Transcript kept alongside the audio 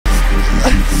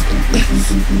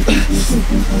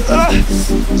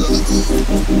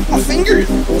My finger.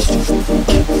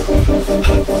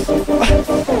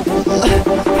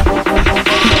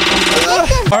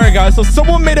 All right, guys, so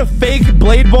someone made a fake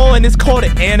blade ball and it's called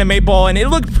an anime ball and it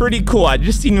looked pretty cool. I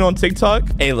just seen it on TikTok.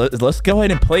 Hey, let's go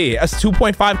ahead and play it. That's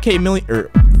 2.5k million.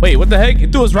 Wait, what the heck?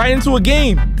 It threw us right into a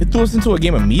game. It threw us into a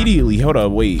game immediately. Hold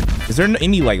up, wait. Is there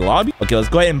any like lobby? Okay, let's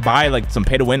go ahead and buy like some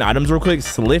pay to win items real quick.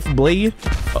 Sliff blade.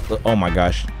 Oh my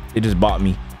gosh, it just bought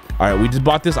me. All right, we just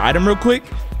bought this item real quick.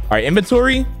 All right,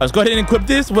 inventory. Let's go ahead and equip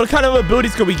this. What kind of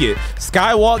abilities could we get?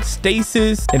 Skywalk,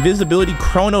 stasis, invisibility,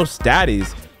 chrono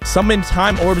status. Summon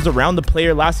time orbs around the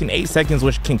player lasting 8 seconds,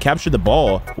 which can capture the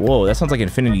ball. Whoa, that sounds like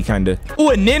infinity kind of. Oh,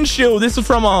 a nin shield. This is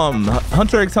from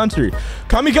Hunter x Hunter.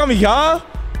 Kami Kami Ya.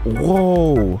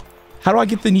 Whoa. How do I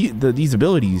get these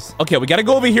abilities? Okay, we got to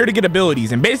go over here to get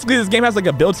abilities. And basically, this game has like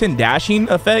a built-in dashing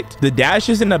effect. The dash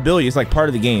isn't an ability. It's like part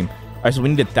of the game. All right, so we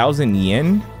need 1,000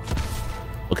 yen.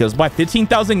 Okay, let's buy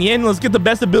 15,000 yen. Let's get the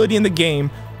best ability in the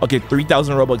game. Okay,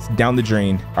 3,000 Robux down the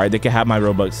drain. All right, they can have my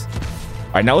Robux.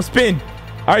 All right, now let's spin.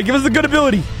 All right, give us a good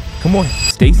ability. Come on.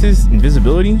 Stasis,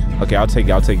 invisibility. Okay, I'll take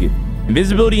it.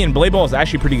 Invisibility and blade ball is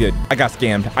actually pretty good. I got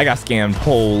scammed.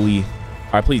 Holy.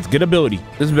 All right, please, good ability.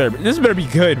 This better be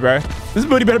good, bro. This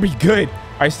ability better be good.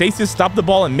 All right, stasis, stop the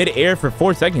ball in mid-air for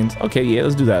 4 seconds. Okay, yeah,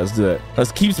 let's do that.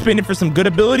 Let's keep spinning for some good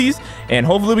abilities, and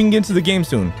hopefully we can get into the game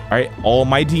soon. All right,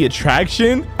 almighty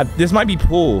attraction. This might be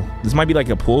pool. This might be like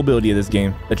a pool ability of this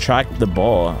game. Attract the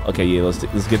ball. Okay, yeah,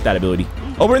 let's get that ability.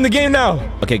 Oh, we're in the game now.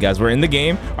 Okay, guys, we're in the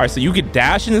game. All right, so you could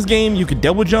dash in this game. You could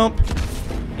double jump.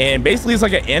 And basically, it's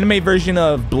like an anime version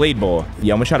of Blade Ball.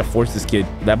 Yeah, I'm gonna try to force this kid.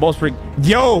 That ball's pretty...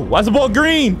 Yo, why's the ball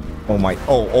green? Oh my...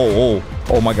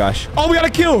 Oh my gosh. Oh, we got a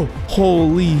kill.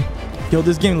 Holy... Yo,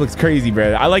 this game looks crazy,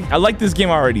 bro. I like this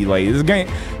game already. Like, this game,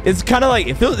 it's kind of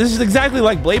like... This is exactly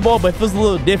like Blade Ball, but it feels a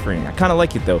little different. I kind of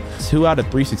like it, though. 2 out of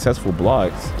 3 successful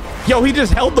blocks. Yo, he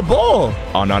just held the ball.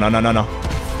 Oh, no.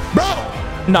 Bro!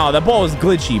 No, that ball was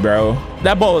glitchy, bro.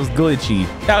 That ball was glitchy.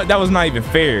 That was not even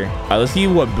fair. All right, let's see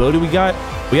what ability we got.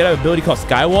 We got an ability called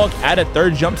Skywalk. Add a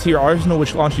 3rd jump to your arsenal,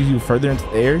 which launches you further into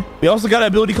the air. We also got an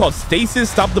ability called Stasis.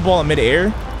 Stop the ball in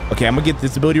midair. Okay, I'm gonna get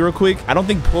this ability real quick. I don't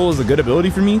think pull is a good ability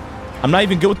for me. I'm not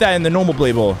even good with that in the normal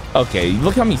Blade Ball. Okay,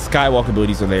 look how many Skywalk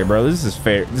abilities are there, bro. This is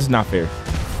fair. This is not fair.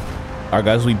 All right,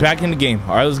 guys, we back in the game.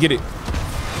 All right, let's get it.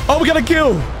 Oh, we got a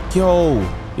kill. Yo.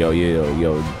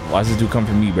 Why is this dude coming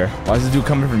for me, bro?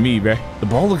 The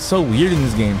ball looks so weird in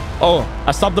this game. Oh,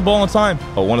 I stopped the ball on time.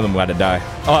 Oh, one of them about to die.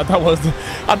 Oh, I thought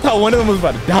one of them was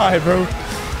about to die, bro.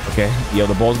 Okay, yo,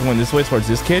 the ball's going this way towards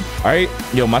this kid. All right,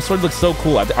 yo, my sword looks so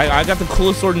cool. I got the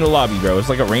coolest sword in the lobby, bro. It's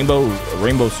like a rainbow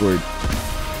sword.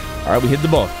 All right, we hit the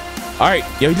ball. All right,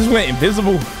 yo, he just went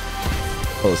invisible.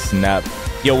 Oh, snap.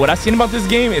 Yo, what I seen about this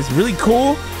game is really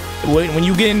cool. When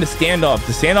you get into standoff,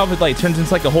 the standoff it like turns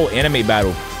into like a whole anime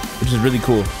battle, which is really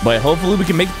cool. But hopefully we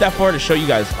can make it that far to show you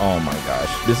guys. Oh my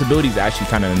gosh, this ability is actually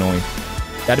kind of annoying.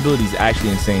 That ability is actually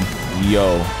insane.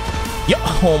 Yo,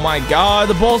 oh my god,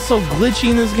 the ball's so glitchy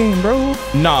in this game, bro.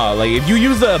 Nah, like if you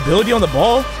use the ability on the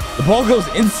ball goes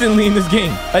instantly in this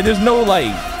game. Like there's no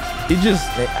like, it just,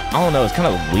 I don't know, it's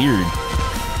kind of weird.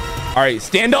 All right,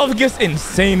 standoff gets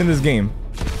insane in this game.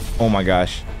 Oh my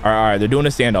gosh. All right, they're doing a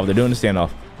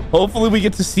standoff. Hopefully we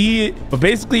get to see it, but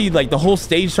basically like the whole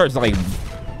stage starts like,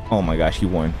 oh my gosh, he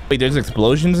won. Wait, there's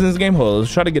explosions in this game. Hold on,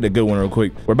 let's try to get a good one real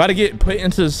quick. We're about to get put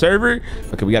into the server.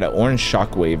 Okay, we got an orange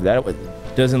shockwave. That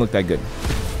doesn't look that good.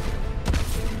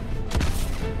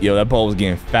 Yo, that ball was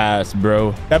getting fast,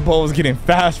 bro. That ball was getting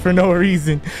fast for no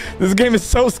reason. This game is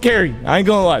so scary. I ain't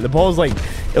gonna lie. The ball's like,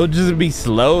 it'll just be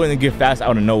slow and then get fast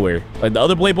out of nowhere. Like the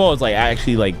other Blade Ball is like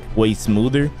actually like way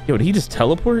smoother. Yo, did he just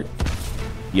teleport?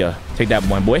 Yeah, take that,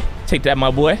 my boy. Take that, my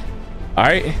boy. All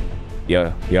right.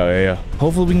 Yeah.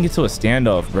 Hopefully we can get to a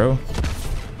standoff, bro.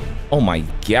 Oh my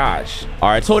gosh. All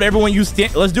right, I told everyone let's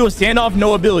do a standoff,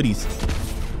 no abilities.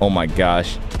 Oh my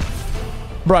gosh.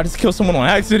 Bro, I just killed someone on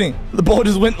accident. The ball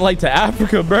just went like to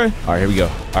Africa, bro. All right, here we go.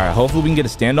 All right, hopefully we can get a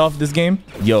standoff this game.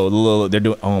 Yo, they're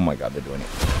doing, oh my god, they're doing it.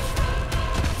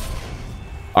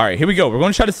 All right, here we go. We're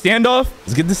going to try to standoff.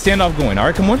 Let's get this standoff going. All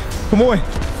right, come on.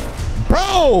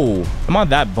 Bro, am I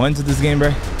that buns at this game,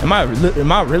 bro? Am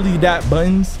I really that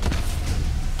buns?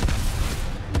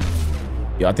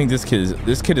 Yo, I think this kid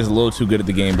is a little too good at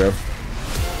the game, bro.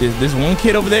 This one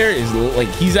kid over there is like,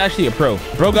 he's actually a pro.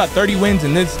 Bro got 30 wins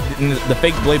in the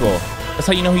fake Blade Ball. That's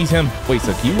how you know he's him. Wait,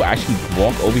 so can you actually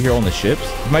walk over here on the ships?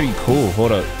 It might be cool.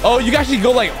 Hold up. Oh, you can actually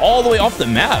go like all the way off the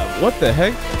map. What the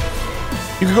heck?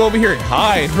 You can go over here and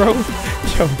hide, bro.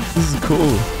 Yo, this is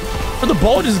cool. Where'd the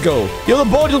ball just go? Yo, the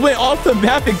ball just went off the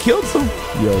map and killed some.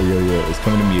 Yo, it's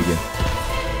coming to me again.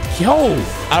 Yo,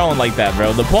 I don't like that,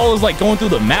 bro. The ball is like going through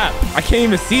the map. I can't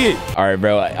even see it. All right,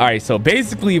 bro. All right, so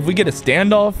basically if we get a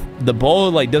standoff, the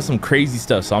ball like does some crazy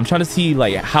stuff. So I'm trying to see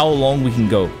like how long we can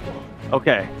go.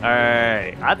 Okay, all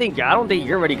right. I don't think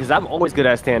you're ready because I'm always good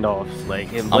at standoffs.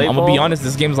 Like in I'm gonna be honest,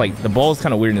 this game's like the ball is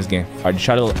kind of weird in this game. All right,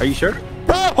 try to. Are you sure?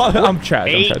 Bro, I'm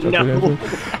trash. No.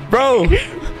 Bro,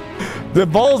 the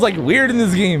ball is like weird in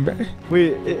this game, bro.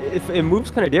 Wait, it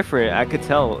moves kind of different. I could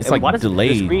tell. It's like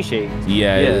delayed. The screen shake?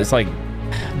 Yeah, it's like,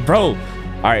 bro.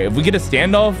 All right, if we get a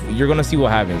standoff, you're gonna see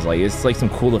what happens. Like it's like some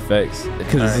cool effects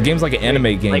because this game's like an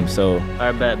anime game. Like, so.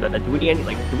 All right, but do we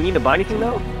need to buy anything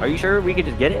though? Are you sure we could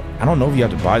just get it? I don't know if you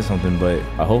have to buy something, but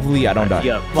hopefully I don't die.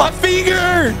 Yeah. My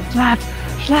finger! Slap!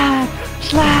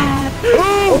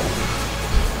 Ooh!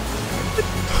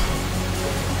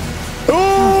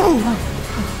 Ooh!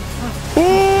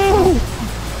 Ooh!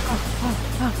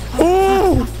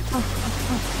 Ooh!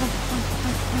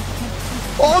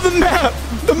 Oh, the map!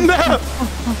 The map!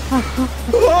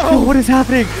 Oh, what is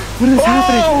happening? What is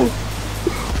happening?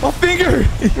 My finger!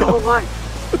 Oh my!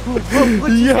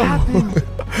 What just happened?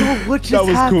 What just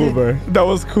happened? That was cool, bro. That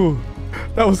was cool.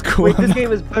 That was cool. Wait, this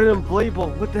game is better than Playboy.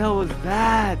 What the hell was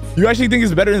that? You actually think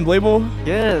it's better than Playboy?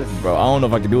 Yes. Bro, I don't know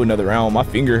if I can do another round. My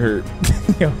finger hurt.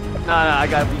 Nah, we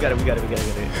got it.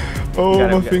 Oh,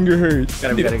 my finger hurts.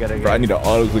 Got it. Bro, I need an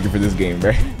auto clicker for this game,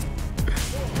 bro.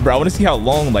 Bro, I want to see how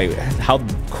long, like, how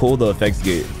cool the effects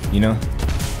get, you know?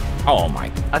 Oh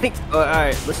my. I think, all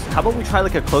right, how about we try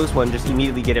like a close one, just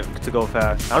immediately get it to go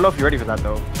fast. I don't know if you're ready for that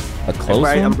though. A close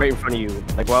one? I'm right in front of you.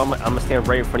 Like, well, I'm gonna stand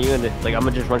right in front of you and then, like, I'm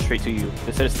gonna just run straight to you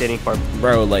instead of standing far.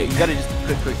 Bro, like. You gotta just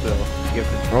quick though.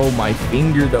 Bro, my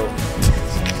finger though.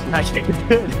 Not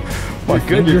good. My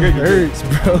finger hurts,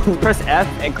 bro. Press F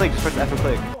and click. Just press F and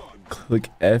click. Click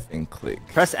F and click.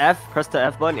 Press F, press the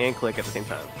F button and click at the same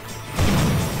time.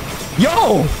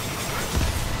 Yo!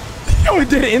 Yo, it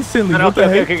did it instantly. No, what the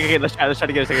heck? Okay. Let's try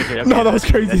to get a second. Okay. No, that was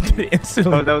crazy. It did it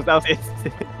instantly. That was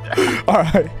instant. All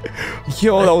right.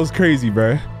 Yo, that was crazy,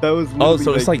 bro. That was. Oh,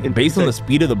 so it's like based on the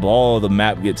speed of the ball, the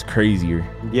map gets crazier.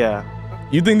 Yeah.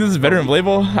 You think this is better than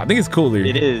Playboy? I think it's cooler.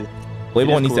 It is.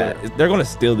 Playboy needs to. They're gonna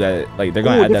steal that. Like they're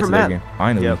gonna add that to their game.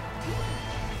 Finally. Yep.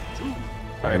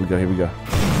 All right, here we go.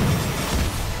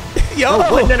 Yo!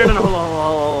 No,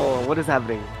 no. What is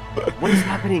happening? What is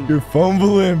happening? You're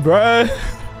fumbling, bruh.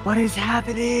 What is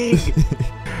happening?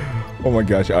 Oh my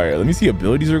gosh. All right, let me see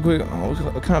abilities real quick. Oh,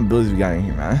 what kind of abilities we got in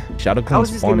here, man? Shadow Clone,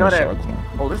 Spawner, Shadow Clone.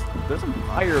 Oh, there's some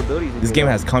fire abilities. This game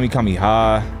has Kami Kami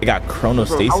Ha. It got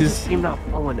Chronostasis. How is this game not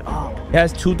blowing up? It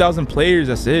has 2,000 players.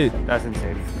 That's it. That's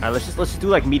insane. All right, let's just do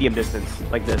like medium distance,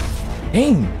 like this.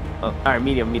 Dang. Oh, all right,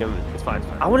 medium. It's fine.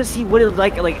 I want to see what it's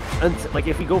like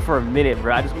if we go for a minute,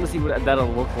 bro. I just want to see what that'll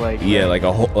look like. Yeah, like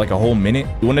a whole minute.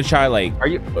 You want to try like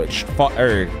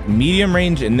medium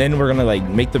range, and then we're gonna like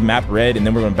make the map red, and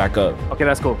then we're gonna back up. Okay,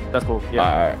 that's cool.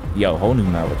 Yeah. Yo, whole new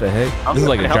map. What the heck? This is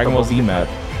like a Dragon Ball Z map.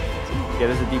 Yeah,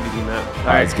 this is a DBZ map. All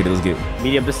right, let's get it.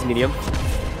 Medium. This is medium.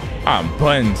 I'm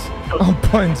buns,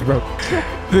 bro.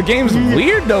 The game's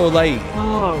weird though. Like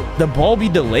the ball be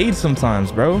delayed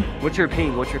sometimes, bro. What's your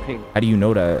ping? How do you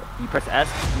know that? You press S,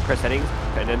 you press settings,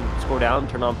 and then scroll down,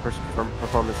 turn on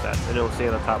performance stats, and it'll say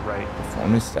on the top right.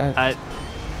 Performance stats.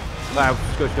 Alright,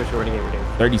 go. We're in game.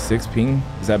 36 ping.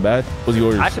 Is that bad? What's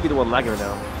yours? I should be the one lagging right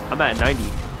now. I'm at 90.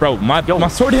 Bro, my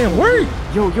sword didn't work.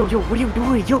 Yo, what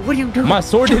are you doing? My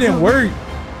sword didn't work.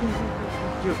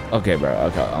 Okay, bro.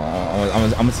 Okay,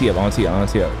 I'm gonna see it. Yeah, that's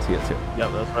right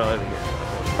over here.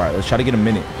 All right, let's try to get a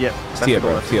minute. Yeah. See it,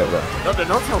 bro. No,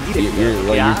 don't tell me that.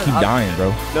 You keep dying,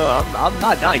 bro. No, I'm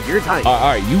not dying. You're dying. All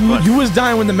right, you was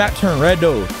dying when the map turned red,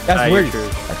 though. That's weird. All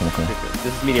right, come on.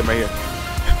 This is medium right here.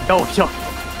 Yo.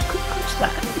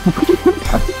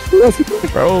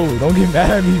 Bro, don't get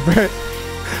mad at me, bro.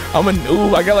 I'm a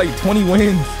noob. I got like 20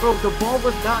 wins. Bro, the ball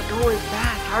was not going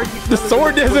fast. How are you? The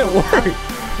sword doesn't work.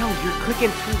 No, you're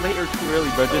clicking too late or too early,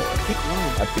 bro. Just click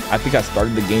low. I think I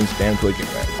started the game spam clicking,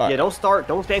 bro. Yeah, don't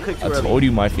stand click too early. I told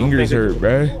you my fingers hurt,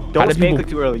 bro. Don't stand click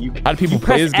too early. How do people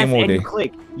play this game all day?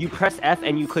 You press F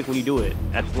and you click when you do it.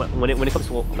 That's when it comes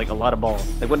to like a lot of balls.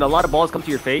 Like when a lot of balls come to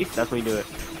your face, that's when you do it.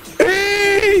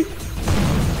 Hey!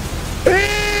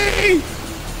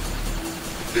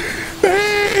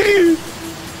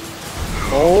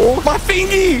 Oh, my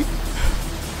fingies!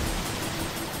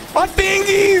 My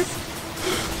fingies!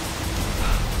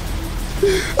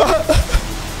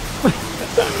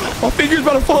 My finger's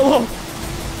about to fall off.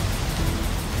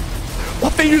 My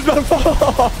finger's about to fall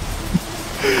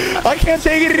off. I can't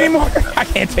take it anymore. I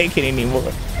can't take it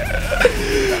anymore.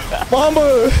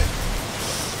 Mama.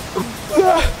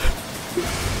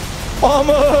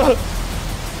 Mama.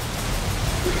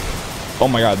 Oh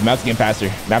my god, the map's getting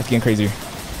faster. Map's getting crazier.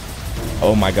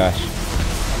 Oh my gosh.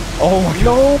 Oh my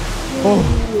god.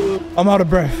 Oh, I'm out of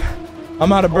breath.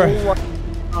 I'm out of breath.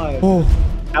 Oh,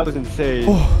 that was insane.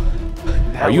 Oh.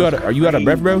 Are you out of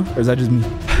breath, bro? Or is that just me?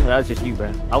 No, that's just you,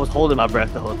 bro. I was holding my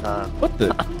breath the whole time. What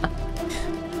the?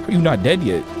 Are you not dead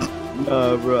yet?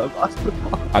 No, bro.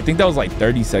 I think that was like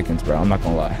 30 seconds, bro. I'm not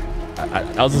gonna lie.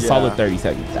 That was a solid 30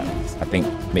 seconds. I think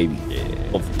maybe. Yeah.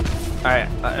 Hopefully. All right,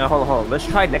 hold on. Let's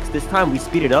try this time we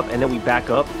speed it up and then we back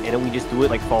up and then we just do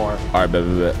it like far. All right,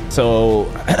 bet. So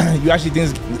you actually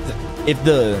think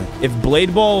if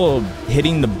blade ball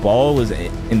hitting the ball was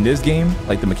in this game,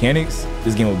 like the mechanics,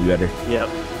 this game will be better. Yep.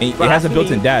 And it has a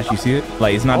built-in dash. You see it?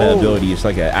 Like it's not an ability. It's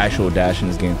like an actual dash in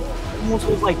this game. Almost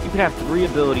was like you could have 3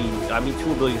 abilities. I mean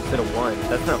 2 abilities instead of 1.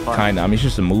 That's not fun. Kinda. I mean it's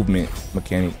just a movement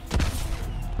mechanic.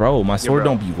 Bro, my sword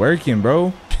don't be working,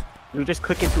 bro. You're just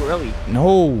clicking too early.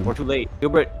 No. Or too late. Yo,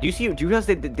 bro, do you realize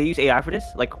they use AI for this?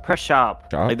 Like press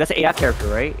shop. Like that's an AI character,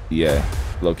 right? Yeah,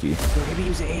 low key. Yo, maybe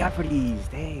use AI for these.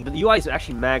 Dang. The UI is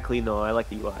actually mad clean though. I like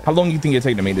the UI. How long do you think it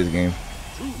take to make this game?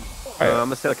 I'm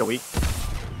gonna say like a week.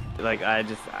 Like I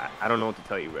don't know what to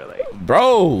tell you, bro. Like,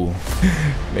 bro,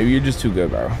 maybe you're just too good,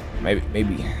 bro. Maybe.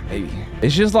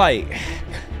 It's just like,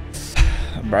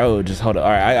 bro, just hold up.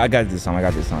 All right, I got this time. All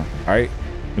right.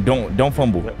 Don't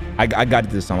fumble. I got it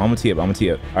this time. I'm gonna tee up.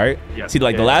 All right. Yeah, see,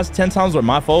 like the last 10 times were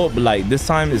my fault, but like this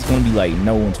time it's gonna be like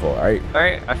no one's fault. All right. All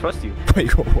right. I trust you.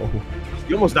 Wait, whoa.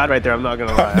 You almost died right there. I'm not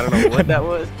gonna lie. I don't know what that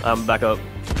was. I'm back up.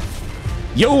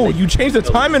 Yo, you changed the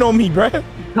timing on me, bro.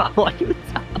 Why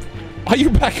you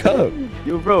back up?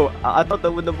 Yo, bro. I thought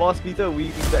that when the ball speeds up,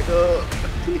 we back up.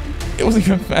 It was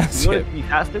even faster. You want it to be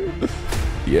faster?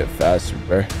 Yeah, faster,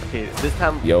 bro. Okay, this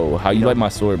time. Yo, how you like my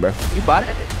sword, bro? You bought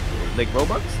it? Like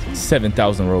Robux?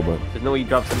 7,000 Robux. There's no way you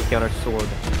drop something on our sword.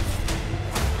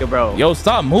 Yo, bro. Yo,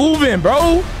 stop moving,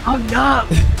 bro. I'm not.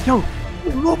 Yo,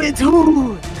 you're moving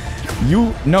too.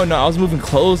 No, I was moving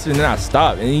close and then I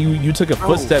stopped and you took a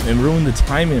footstep and ruined the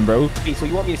timing, bro. Okay, so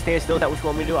you want me to stand still? Is that what you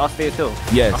want me to do? I'll stand still.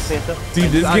 Yes. I'll stand still. See,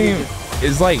 this game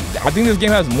is like, I think this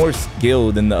game has more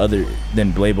skill than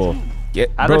Blade Ball. Yeah,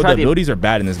 bro, the abilities are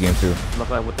bad in this game too. I'm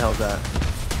like, what the hell is that?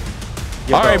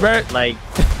 Yo, all right, bro. Like,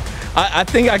 I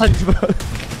think I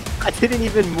didn't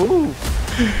even move.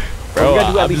 Bro,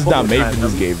 I'm just not made for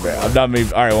this game, bro. I'm not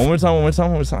made. All right, one more time. All right,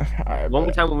 one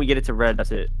more time when we get it to red,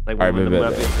 that's it. Like, all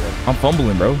right, I'm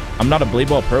fumbling, bro. I'm not a Blade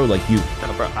Ball pro like you.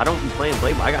 No, bro, I don't be playing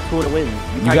Blade Ball. I got 200 wins.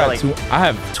 You got like 2. I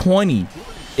have 20,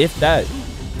 if that.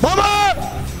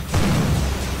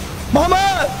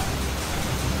 Mama!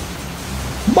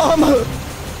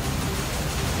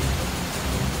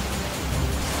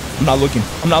 I'm not looking.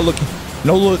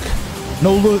 No look.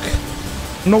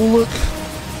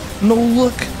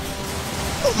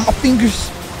 Oh, my fingers.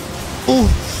 Oh,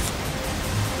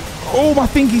 my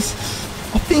fingies.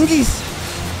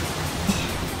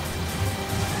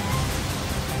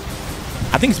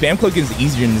 I think spam clicking is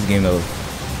easier in this game though.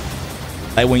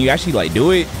 Like when you actually like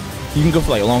do it, you can go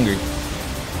for like longer.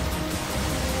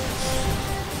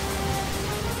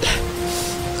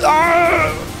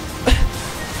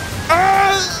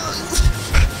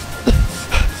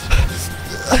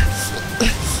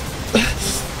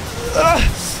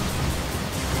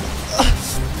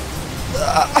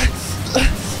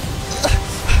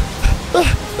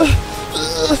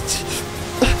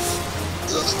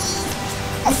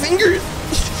 My fingers.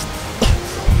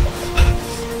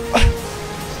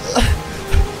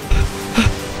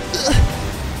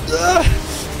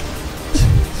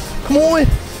 Come on.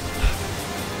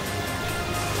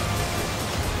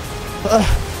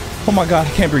 Oh my god, I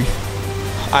can't breathe.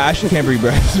 I actually can't breathe,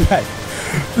 bro.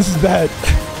 This is bad.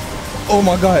 Oh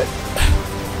my god.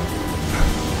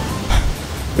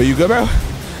 Are you good, bro?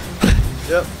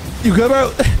 Yep. You good,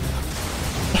 bro?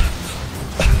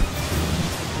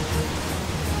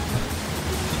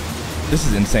 This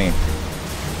is insane.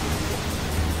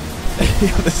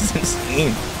 This is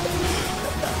insane.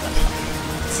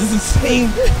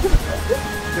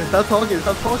 Stop talking. I'm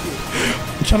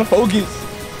trying to focus.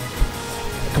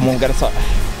 Come on, gotta stop.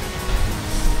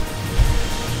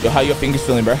 Yo, how your fingers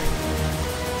feeling, bro?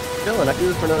 Chilling. I can do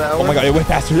this for another hour. Oh my god, it went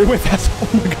faster. Oh my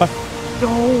god.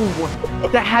 No,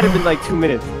 that had to been like 2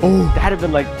 minutes. Oh, that had to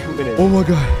been like 2 minutes. Oh my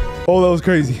god. Oh, that was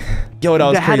crazy. Yo, that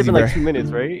was crazy, had to been bro. Like 2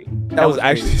 minutes, right? That was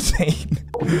actually insane.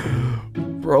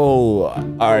 Bro, all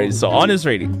right, so honest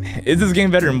rating. Is this game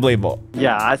better than Blade Ball?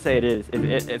 Yeah, I say it is.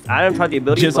 If I haven't tried the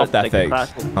ability, just off that like,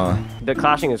 fact. The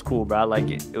clashing is cool, bro. I like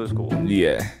it. It was cool.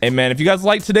 Yeah. Hey, man, if you guys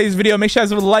liked today's video, make sure you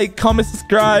guys leave a like, comment,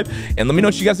 subscribe, and let me know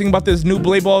what you guys think about this new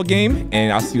Blade Ball game,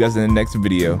 and I'll see you guys in the next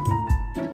video.